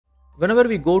Whenever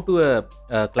we go to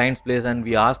a client's place and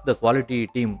we ask the quality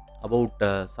team about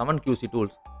Summon QC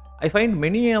tools, I find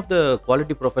many of the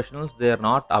quality professionals, they are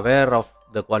not aware of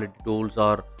the quality tools,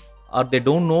 or they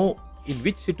don't know in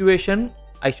which situation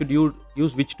I should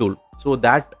use which tool. So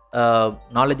that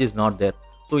knowledge is not there.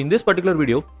 So in this particular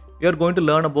video, we are going to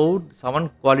learn about Summon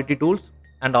quality tools,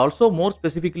 and also more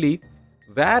specifically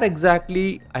where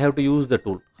exactly I have to use the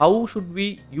tool. How should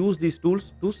we use these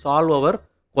tools to solve our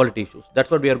quality issues?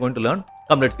 That's what we are going to learn.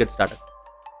 Come, let's get started.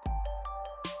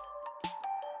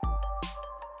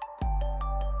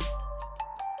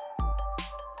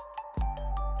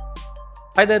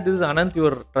 Hi there, this is Anant,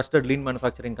 your trusted lean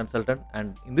manufacturing consultant,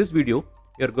 and in this video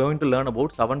we are going to learn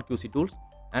about 7 QC tools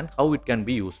and how it can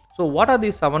be used. So what are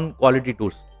these 7 quality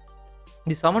tools?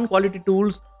 The 7 quality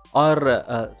tools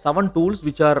are 7 tools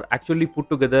which are actually put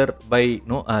together by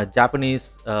a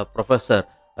Japanese professor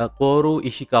Koru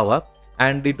Ishikawa,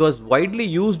 and it was widely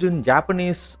used in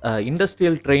Japanese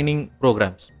industrial training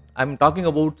programs. I'm talking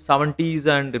about 70s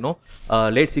and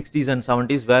late 60s and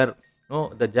 70s, where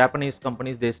the Japanese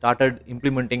companies, they started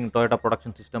implementing Toyota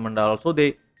production system, and also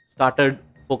they started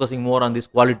focusing more on this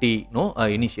quality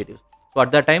initiatives. So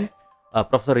at that time,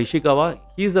 Professor Ishikawa,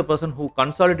 he is the person who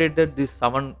consolidated these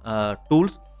 7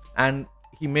 tools, and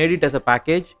he made it as a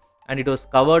package, and it was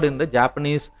covered in the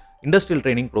Japanese industrial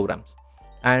training programs.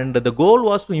 And the goal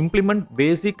was to implement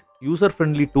basic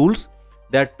user-friendly tools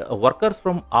that workers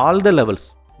from all the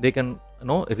levels, they can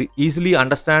easily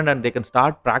understand, and they can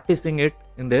start practicing it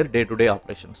in their day-to-day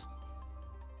operations.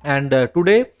 And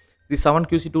today these 7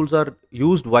 QC tools are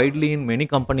used widely in many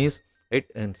companies, right?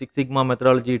 In Six Sigma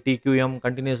methodology, TQM,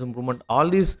 continuous improvement, all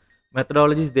these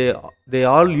methodologies, they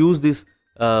all use these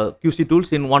QC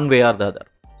tools in one way or the other,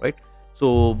 right?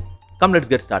 So come, let's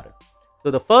get started.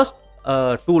 So the first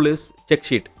tool is check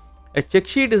sheet. A check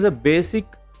sheet is a basic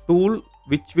tool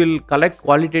which will collect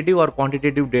qualitative or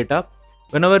quantitative data.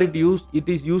 Whenever it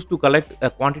is used to collect a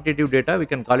quantitative data, we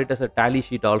can call it as a tally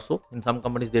sheet also. In some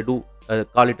companies, they do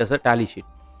call it as a tally sheet.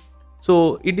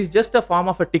 So it is just a form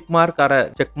of a tick mark or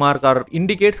a check mark, or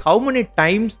indicates how many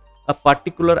times a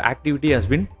particular activity has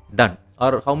been done,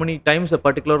 or how many times a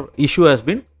particular issue has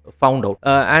been found out.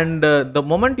 And the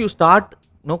moment you start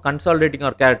consolidating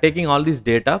or taking all this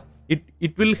data,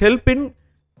 it will help in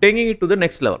taking it to the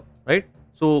next level, right?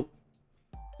 So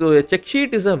a check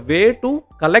sheet is a way to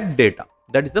collect data.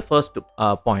 That is the first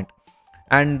point.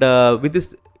 And with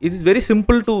this, it is very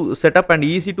simple to set up and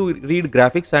easy to read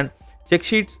graphics, and check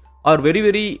sheets are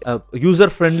very user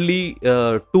friendly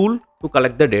tool to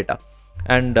collect the data.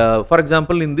 And for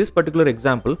example, in this particular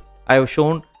example, I have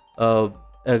shown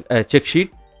a check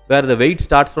sheet where the weight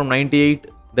starts from 98,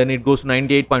 then it goes to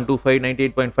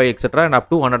 98.25, 98.5, etc., and up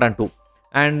to 102.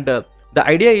 And the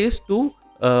idea is to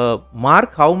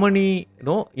mark how many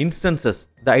instances.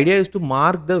 The idea is to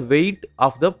mark the weight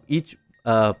of each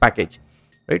package,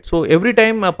 right? So every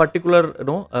time a particular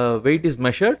weight is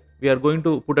measured, we are going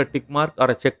to put a tick mark or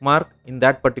a check mark in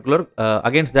that particular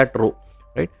against that row,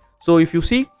 right? So if you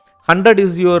see, 100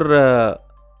 is your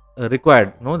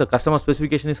required, the customer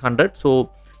specification is 100,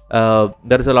 so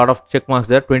there is a lot of check marks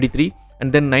there, 23,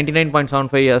 and then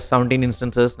 99.75 has 17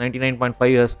 instances,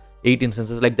 99.5 has 8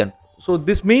 instances, like that. So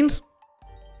this means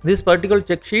this particular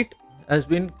check sheet has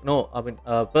been,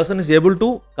 a person is able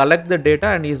to collect the data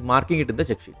and he is marking it in the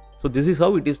check sheet. So this is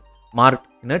how it is marked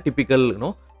in a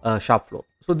typical, shop floor.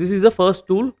 So this is the first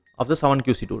tool of the 7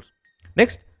 QC tools.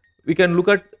 Next, we can look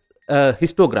at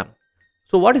histogram.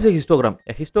 So what is a histogram?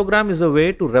 A histogram is a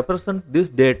way to represent this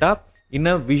data in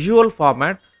a visual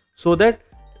format, so that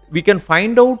we can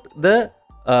find out the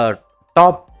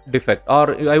top defect,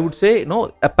 or I would say,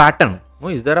 a pattern.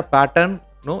 Is there a pattern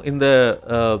in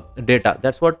the data?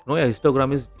 That's what a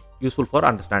histogram is useful for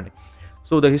understanding.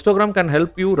 So the histogram can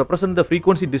help you represent the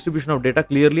frequency distribution of data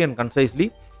clearly and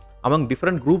concisely among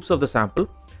different groups of the sample,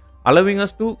 allowing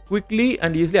us to quickly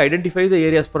and easily identify the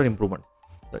areas for improvement.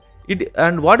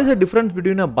 And what is the difference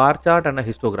between a bar chart and a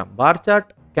histogram? Bar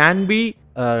chart can be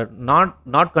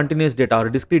not continuous data or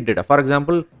discrete data. For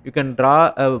example, you can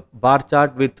draw a bar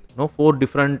chart with 4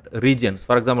 different regions,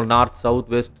 for example, north, south,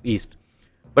 west, east.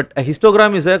 But a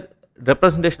histogram is a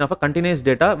representation of a continuous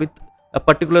data with a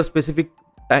particular specific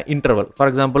interval. For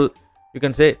example, you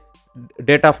can say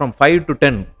data from 5 to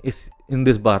 10 is in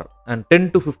this bar, and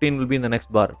 10 to 15 will be in the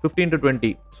next bar, 15 to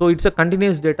 20. So it's a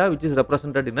continuous data which is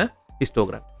represented in a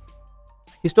histogram.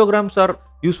 Histograms are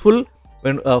useful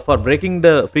when for breaking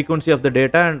the frequency of the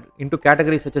data and into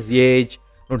categories such as age,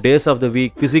 days of the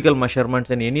week, physical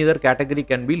measurements, and any other category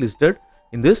can be listed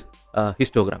in this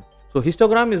histogram. So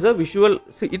histogram is a visual,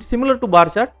 it's similar to bar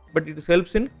chart, but it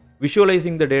helps in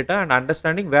visualizing the data and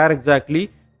understanding where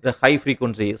exactly the high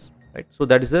frequency is, right? So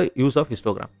that is the use of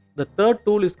histogram. The third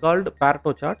tool is called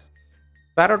Pareto charts.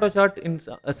 Pareto chart, in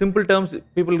simple terms,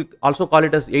 people also call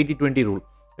it as 80-20 rule,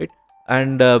 right?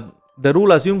 And the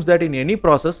rule assumes that in any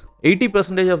process,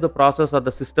 80% of the process or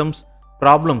the system's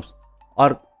problems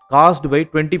are caused by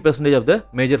 20% of the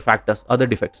major factors or the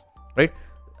defects, right?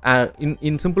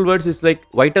 In simple words, it's like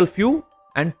vital few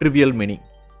and trivial many.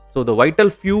 So the vital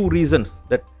few reasons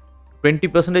that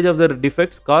 20% of the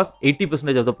defects cause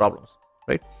 80% of the problems,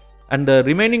 right? And the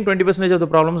remaining 20% of the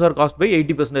problems are caused by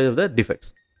 80% of the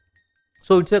defects.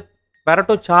 So it's a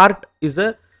Pareto chart is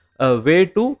a way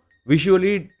to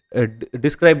visually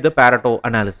describe the Pareto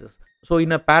analysis. So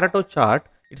in a Pareto chart,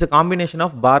 it's a combination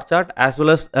of bar chart as well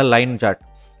as a line chart,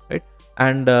 right?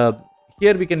 And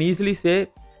here we can easily say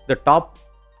the top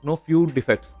few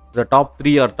defects, the top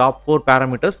 3 or top 4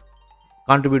 parameters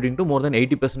contributing to more than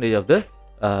 80% of the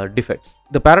defects.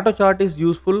 The Pareto chart is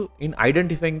useful in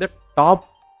identifying the top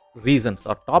reasons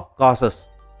or top causes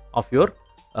of your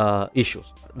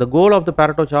issues. The goal of the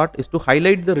Pareto chart is to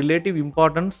highlight the relative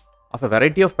importance of a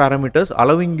variety of parameters,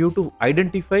 allowing you to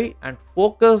identify and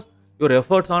focus your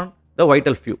efforts on the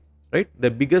vital few, right?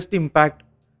 The biggest impact,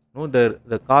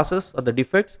 the causes or the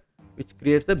defects which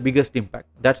creates the biggest impact.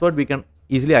 That's what we can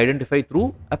easily identify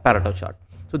through a Pareto chart.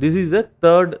 So this is the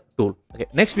third tool. Okay.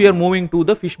 Next we are moving to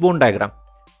the Fishbone diagram.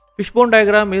 Fishbone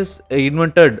diagram is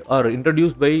invented or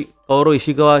introduced by Kaoru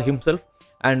Ishikawa himself,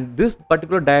 and this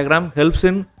particular diagram helps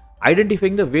in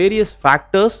identifying the various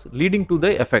factors leading to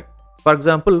the effect. For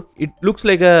example, it looks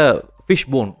like a fish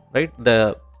bone, right?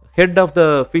 The head of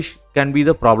the fish can be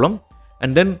the problem,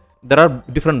 and then there are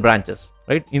different branches,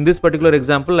 right? In this particular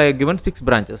example, I have given 6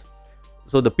 branches.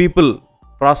 So the people,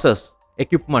 process,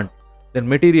 equipment, then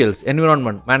materials,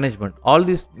 environment, management, all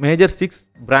these major 6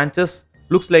 branches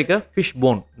looks like a fish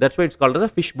bone. That's why it's called as a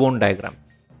fishbone diagram,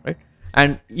 right?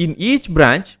 And in each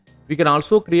branch, we can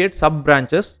also create sub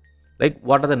branches, like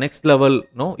what are the next level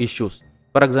issues.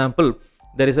 For example,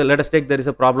 there is a, let us take, there is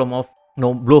a problem of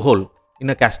blowhole in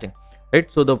a casting, right?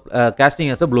 So the casting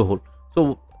has a blowhole.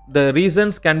 So the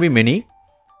reasons can be many,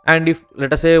 and if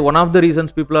let us say one of the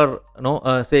reasons people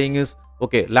are saying is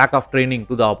okay, lack of training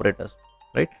to the operators,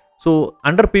 right? So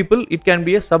under people, it can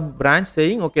be a sub branch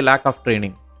saying okay, lack of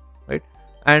training, right?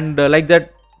 And like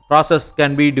that, process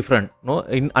can be different.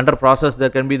 In under process, there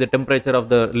can be the temperature of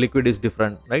the liquid is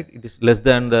different, right? It is less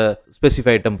than the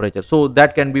specified temperature. So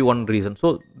that can be one reason.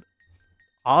 So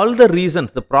all the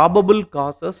reasons, the probable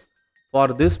causes for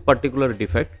this particular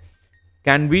defect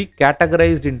can be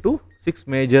categorized into 6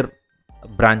 major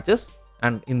branches,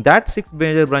 and in that 6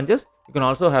 major branches, you can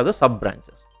also have the sub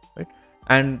branches, right?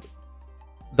 And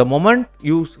the moment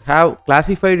you have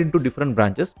classified into different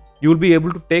branches, you will be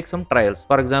able to take some trials.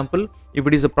 For example, if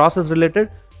it is a process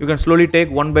related, you can slowly take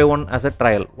one by one as a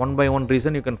trial. One by one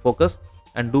reason you can focus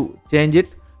and change it,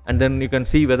 and then you can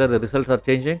see whether the results are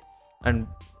changing. And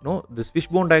this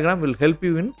fishbone diagram will help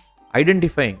you in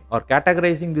identifying or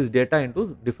categorizing this data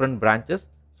into different branches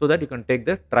so that you can take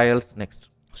the trials next.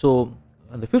 So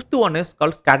the 5th one is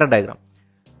called scatter diagram.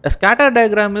 A scatter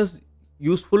diagram is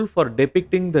useful for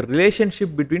depicting the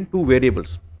relationship between 2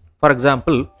 variables. For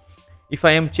example, if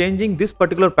I am changing this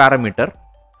particular parameter,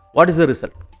 what is the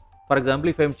result? For example,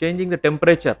 if I am changing the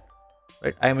temperature,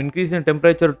 right? I am increasing the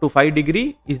temperature to 5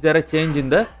 degree. Is there a change in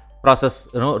the process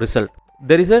result?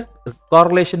 There is a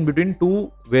correlation between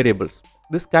 2 variables.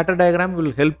 This scatter diagram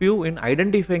will help you in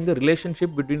identifying the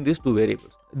relationship between these 2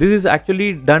 variables. This is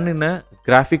actually done in a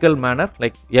graphical manner,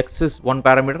 like x is one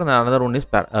parameter and another one is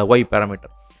y parameter.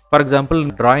 For example, in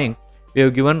drawing, we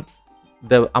have given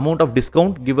the amount of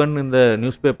discount given in the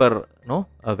newspaper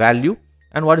value,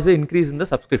 and what is the increase in the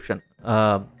subscription,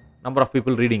 number of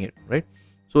people reading it, right?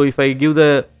 So if I give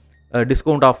the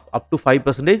discount of up to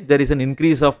 5%, there is an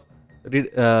increase of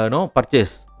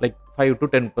purchase like 5 to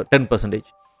 10%.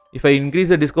 If I increase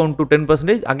the discount to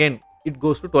 10%, again it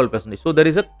goes to 12%. So there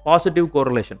is a positive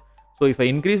correlation. So if I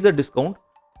increase the discount,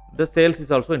 the sales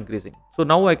is also increasing. So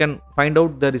now I can find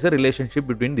out there is a relationship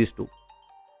between these 2.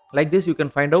 Like this, you can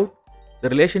find out the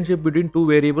relationship between 2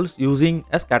 variables using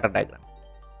a scatter diagram.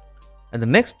 And the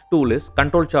next tool is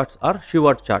control charts or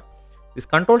Shewhart chart. These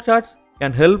control charts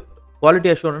can help quality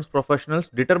assurance professionals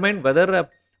determine whether a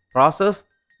process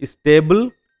is stable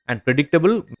and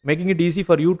predictable, making it easy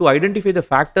for you to identify the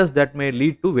factors that may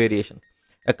lead to variation.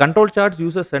 A control chart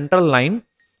uses a central line,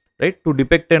 right, to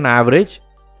depict an average,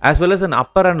 as well as an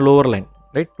upper and lower line,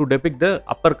 right, to depict the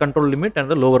upper control limit and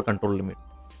the lower control limit.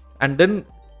 And then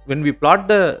when we plot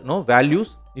the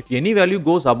values, if any value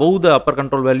goes above the upper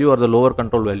control value or the lower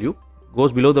control value,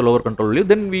 goes below the lower control value,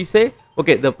 then we say,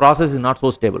 okay, the process is not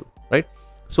so stable, right?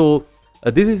 So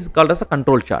this is called as a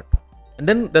control chart. And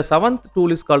then the seventh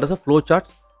tool is called as a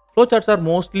flowchart. Flowcharts are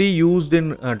mostly used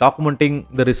in documenting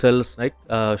the results, right?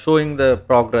 Showing the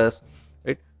progress,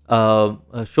 right?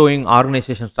 Showing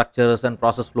organization structures and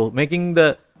process flow, making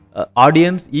the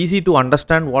audience easy to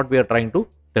understand what we are trying to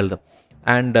tell them.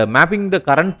 And mapping the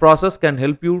current process can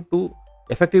help you to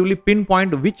effectively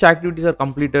pinpoint which activities are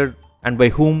completed and by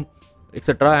whom,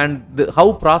 etc. And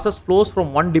how process flows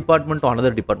from one department to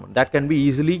another department. That can be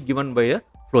easily given by a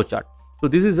flowchart. So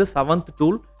this is the seventh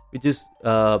tool, which is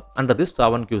under this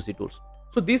 7 QC tools.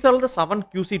 So these are all the 7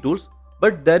 QC tools,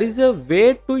 but there is a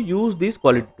way to use these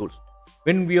quality tools.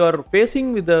 When we are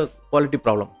facing with the quality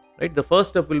problem, right? The first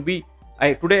step will be,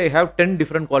 today I have 10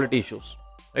 different quality issues,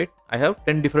 right? I have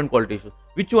 10 different quality issues.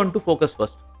 Which one to focus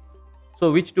first?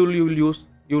 So which tool you will use?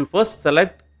 You will first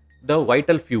select the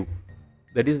vital few.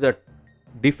 That is the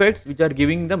defects which are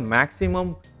giving the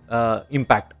maximum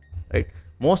impact, right?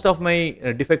 Most of my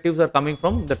defectives are coming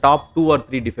from the top 2 or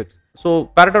 3 defects.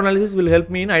 So Pareto analysis will help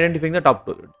me in identifying the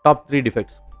top 3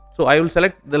 defects. So I will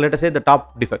select let us say the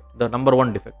top defect, the number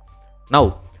 1 defect.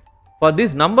 Now for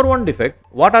this number 1 defect,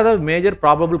 what are the major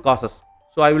probable causes?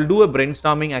 So I will do a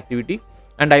brainstorming activity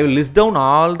and I will list down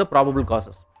all the probable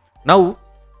causes. Now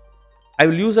I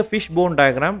will use a fishbone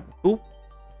diagram to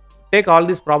take all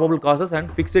these probable causes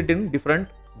and fix it in different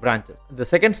branches. The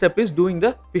second step is doing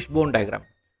the fishbone diagram,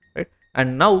 right?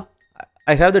 And now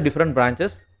I have the different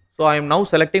branches. So I am now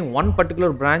selecting one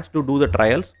particular branch to do the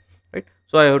trials, right?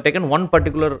 So I have taken one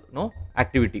particular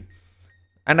activity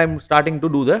and I am starting to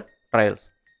do the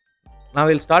trials. Now I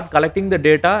will start collecting the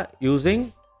data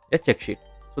using a check sheet.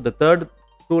 So the third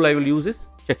tool I will use is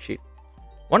check sheet.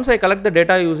 Once I collect the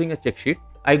data using a check sheet,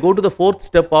 I go to the fourth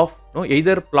step of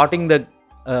either plotting the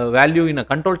value in a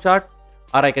control chart,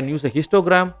 or I can use a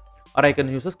histogram, or I can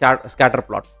use a scatter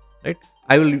plot, right?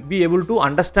 I will be able to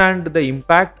understand the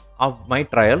impact of my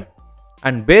trial,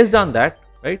 and based on that,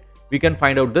 right, we can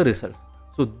find out the results.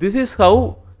 So this is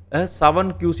how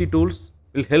 7 QC tools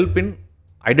will help in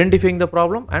identifying the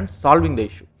problem and solving the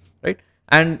issue, right?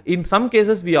 And in some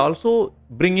cases we also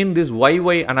bring in this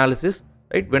YY analysis,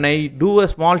 right? When I do a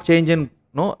small change in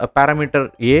a parameter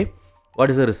A, what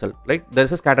is the result? Like there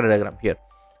is a scatter diagram here,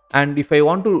 and if I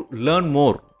want to learn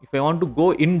more, if I want to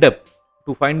go in depth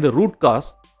to find the root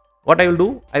cause, what I will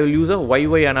do, I will use a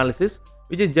YY analysis,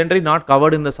 which is generally not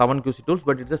covered in the 7 QC tools,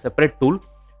 but it's a separate tool.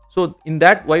 So in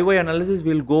that YY analysis,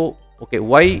 we will go, okay,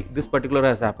 why this particular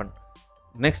has happened.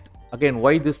 Next, again,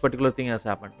 why this particular thing has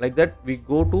happened. Like that, we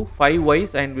go to 5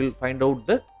 whys and we'll find out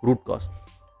the root cause.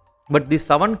 But these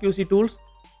 7 QC tools,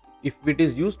 if it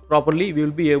is used properly, we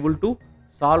will be able to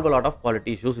solve a lot of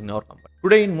quality issues in our company.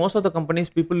 Today, in most of the companies,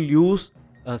 people use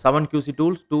 7 QC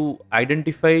tools to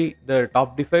identify the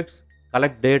top defects,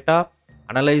 collect data,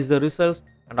 analyze the results,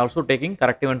 and also taking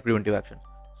corrective and preventive actions.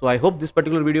 So I hope this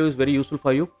particular video is very useful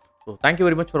for you. So thank you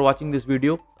very much for watching this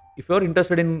video. If you are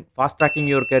interested in fast tracking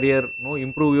your career,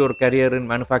 improve your career in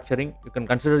manufacturing, you can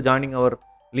consider joining our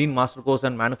Lean Master Course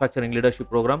and Manufacturing Leadership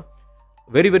Program.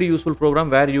 Very, very useful program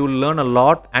where you will learn a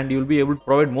lot and you will be able to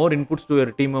provide more inputs to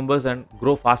your team members and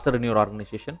grow faster in your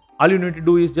organization. All you need to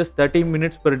do is just 30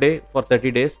 minutes per day for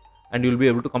 30 days and you will be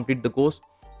able to complete the course.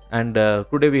 And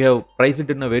today we have priced it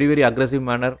in a very, very aggressive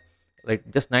manner, like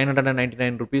just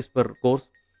 999 rupees per course.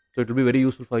 So it will be very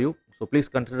useful for you. So please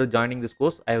consider joining this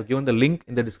course. I have given the link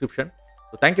in the description.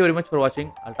 So thank you very much for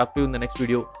watching. I'll talk to you in the next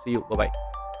video. See you.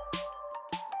 Bye-bye.